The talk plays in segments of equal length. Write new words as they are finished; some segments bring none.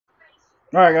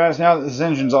Alright guys, now that this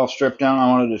engine's all stripped down,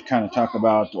 I wanted to kind of talk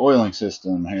about the oiling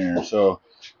system here. So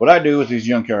what I do with these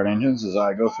junkyard engines is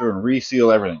I go through and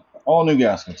reseal everything. All new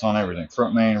gaskets on everything.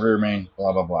 Front main, rear main,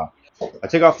 blah blah blah. I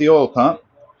take off the oil pump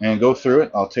and go through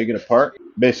it. I'll take it apart.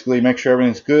 Basically make sure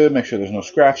everything's good, make sure there's no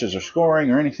scratches or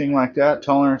scoring or anything like that.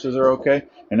 Tolerances are okay.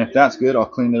 And if that's good, I'll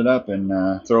clean it up and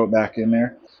throw it back in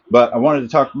there. But I wanted to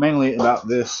talk mainly about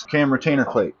this cam retainer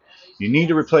plate. You need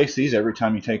to replace these every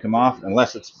time you take them off,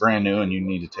 unless it's brand new and you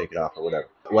need to take it off or whatever.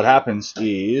 What happens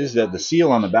is that the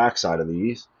seal on the back side of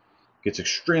these gets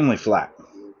extremely flat.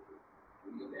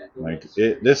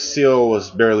 This seal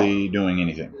was barely doing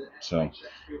anything. So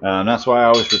that's why I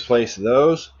always replace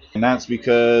those. And that's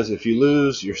because if you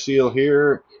lose your seal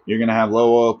here, you're going to have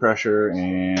low oil pressure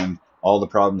and all the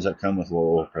problems that come with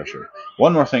low oil pressure.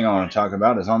 One more thing I want to talk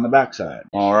about is on the back side.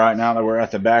 All right, now that we're at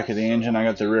the back of the engine, I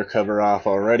got the rear cover off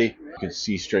already. You can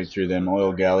see straight through them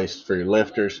oil galleys for your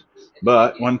lifters.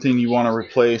 But one thing you want to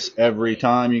replace every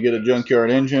time you get a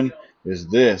junkyard engine is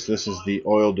this. This is the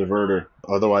oil diverter,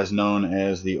 otherwise known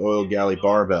as the oil galley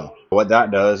barbell. What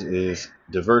that does is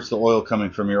diverts the oil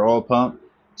coming from your oil pump,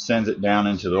 sends it down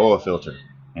into the oil filter,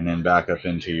 and then back up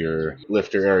into your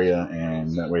lifter area,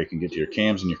 and that way you can get to your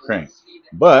cams and your crank.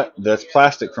 But that's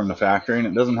plastic from the factory, and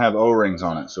it doesn't have O-rings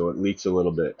on it, so it leaks a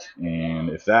little bit. And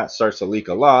if that starts to leak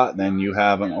a lot, then you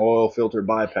have an oil filter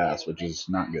bypass, which is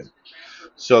not good.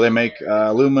 So they make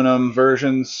aluminum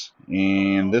versions,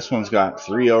 and this one's got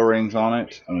 3 O-rings on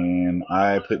it, and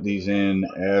I put these in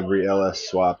every LS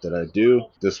swap that I do.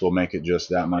 This will make it just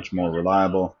that much more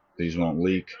reliable. These won't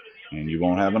leak, and you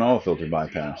won't have an oil filter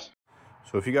bypass.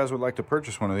 So if you guys would like to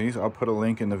purchase one of these, I'll put a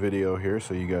link in the video here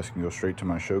so you guys can go straight to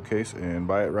my showcase and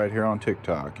buy it right here on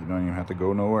TikTok. You don't even have to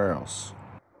go nowhere else.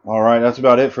 All right, that's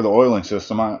about it for the oiling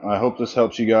system. I hope this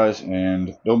helps you guys,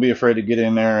 and don't be afraid to get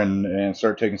in there and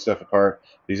start taking stuff apart.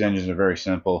 These engines are very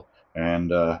simple,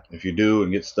 and if you do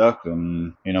and get stuck,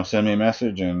 then send me a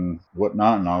message and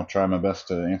whatnot, and I'll try my best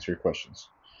to answer your questions.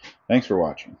 Thanks for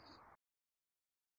watching.